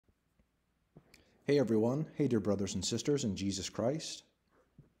Hey everyone, hey dear brothers and sisters in Jesus Christ.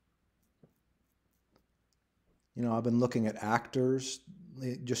 I've been looking at actors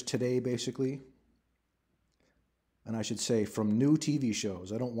just today basically, and I should say from new TV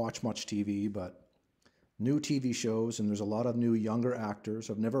shows. I don't watch much TV, but new TV shows, and there's a lot of new younger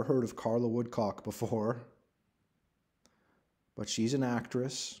actors. I've never heard of Carla Woodcock before, but she's an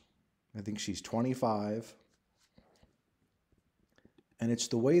actress. I think she's 25. And it's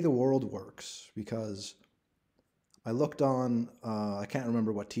the way the world works because I looked on, I can't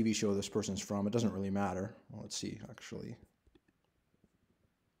remember what TV show this person's from. It doesn't really matter. Well, let's see, actually.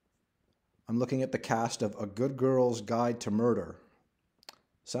 I'm looking at the cast of A Good Girl's Guide to Murder.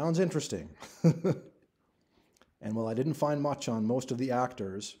 Sounds interesting. And while I didn't find much on most of the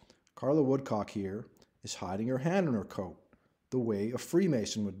actors, Carla Woodcock here is hiding her hand in her coat, the way a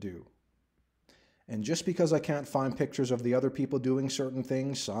Freemason would do. And just because I can't find pictures of the other people doing certain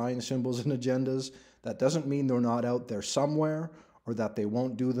things, signs, symbols, and agendas, that doesn't mean they're not out there somewhere or that they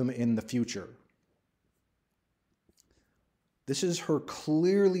won't do them in the future. This is her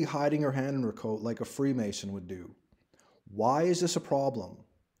clearly hiding her hand in her coat like a Freemason would do. Why is this a problem?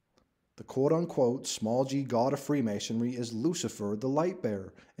 The quote-unquote small g god of Freemasonry is Lucifer, the light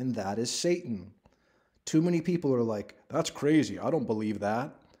bearer, and that is Satan. Too many people are like, that's crazy, I don't believe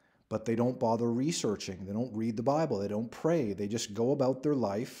that. But they don't bother researching. They don't read the Bible. They don't pray. They just go about their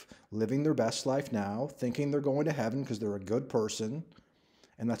life, living their best life now, thinking they're going to heaven because they're a good person.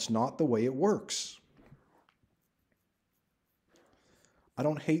 And that's not the way it works. I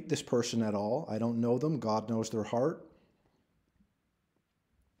don't hate this person at all. I don't know them. God knows their heart.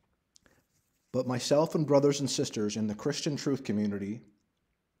 But myself and brothers and sisters in the Christian truth community,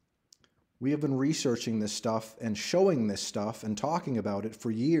 we have been researching this stuff and showing this stuff and talking about it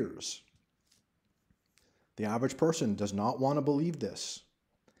for years. The average person does not want to believe this.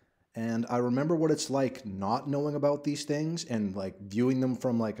 And I remember what it's like not knowing about these things and like viewing them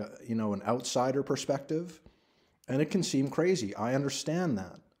from like an outsider perspective. And it can seem crazy. I understand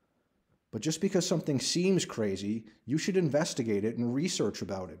that. But just because something seems crazy, you should investigate it and research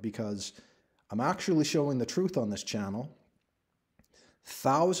about it, because I'm actually showing the truth on this channel.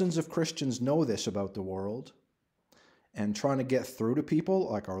 Thousands of Christians know this about the world, and trying to get through to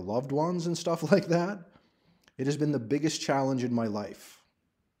people like our loved ones and stuff like that, it has been the biggest challenge in my life.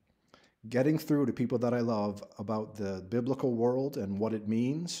 Getting through to people that I love about the biblical world and what it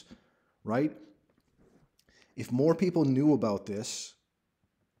means, right? If more people knew about this,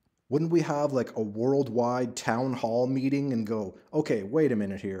 wouldn't we have like a worldwide town hall meeting and go, okay, wait a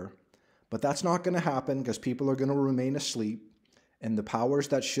minute here. But that's not going to happen because people are going to remain asleep. And the powers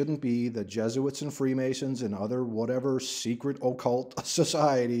that shouldn't be, the Jesuits and Freemasons and other whatever secret occult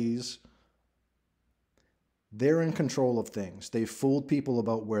societies, they're in control of things. They've fooled people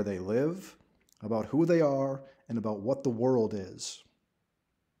about where they live, about who they are, and about what the world is.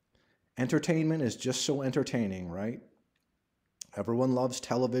 Entertainment is just so entertaining, right? Everyone loves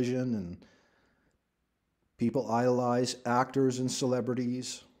television, and people idolize actors and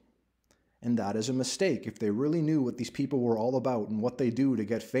celebrities. And that is a mistake. If they really knew what these people were all about and what they do to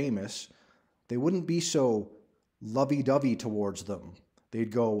get famous, they wouldn't be so lovey-dovey towards them.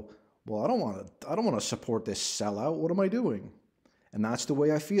 They'd go, well, I don't want to support this sellout. What am I doing? And that's the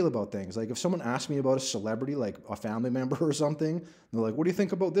way I feel about things. Like if someone asks me about a celebrity, like a family member or something, they're like, what do you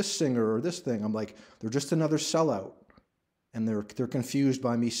think about this singer or this thing? I'm like, they're just another sellout. And they're confused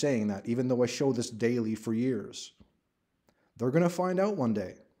by me saying that, even though I show this daily for years. They're going to find out one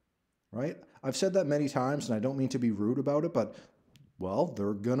day. Right? I've said that many times, and I don't mean to be rude about it, but, well,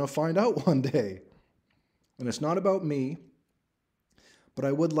 they're going to find out one day. And it's not about me, but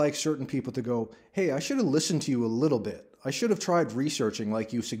I would like certain people to go, hey, I should have listened to you a little bit. I should have tried researching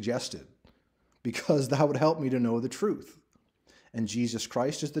like you suggested, because that would help me to know the truth. And Jesus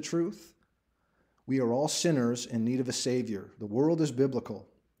Christ is the truth. We are all sinners in need of a Savior. The world is biblical.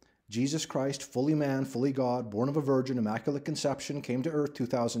 Jesus Christ, fully man, fully God, born of a virgin, immaculate conception, came to earth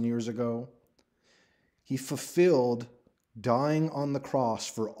 2,000 years ago. He fulfilled dying on the cross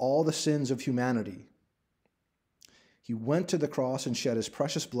for all the sins of humanity. He went to the cross and shed his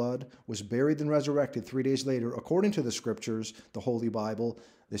precious blood, was buried and resurrected 3 days later, according to the scriptures, the Holy Bible.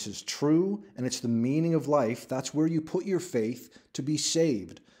 This is true, and it's the meaning of life. That's where you put your faith to be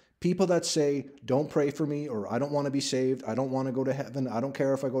saved. People that say, don't pray for me, or I don't want to be saved, I don't want to go to heaven, I don't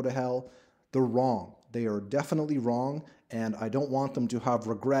care if I go to hell, they're wrong. They are definitely wrong, and I don't want them to have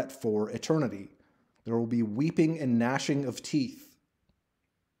regret for eternity. There will be weeping and gnashing of teeth.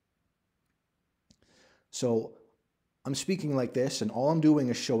 So I'm speaking like this, and all I'm doing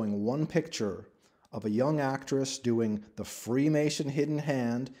is showing one picture of a young actress doing the Freemason hidden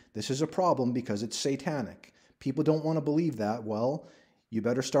hand. This is a problem because it's satanic. People don't want to believe that. Well, you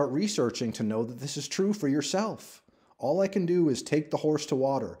better start researching to know that this is true for yourself. All I can do is take the horse to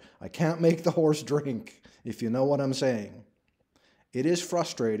water. I can't make the horse drink, if you know what I'm saying. It is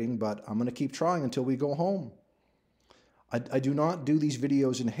frustrating, but I'm going to keep trying until we go home. I do not do these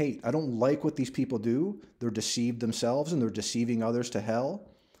videos in hate. I don't like what these people do. They're deceived themselves and they're deceiving others to hell.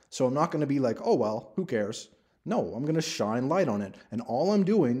 So I'm not going to be like, oh, well, who cares? No, I'm going to shine light on it. And all I'm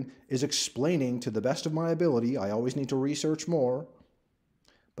doing is explaining to the best of my ability. I always need to research more.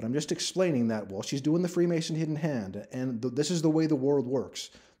 But I'm just explaining that, well, she's doing the Freemason hidden hand. And this is the way the world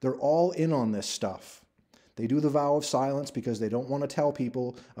works. They're all in on this stuff. They do the vow of silence because they don't want to tell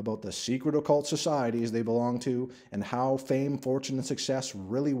people about the secret occult societies they belong to and how fame, fortune, and success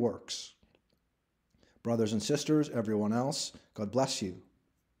really works. Brothers and sisters, everyone else, God bless you.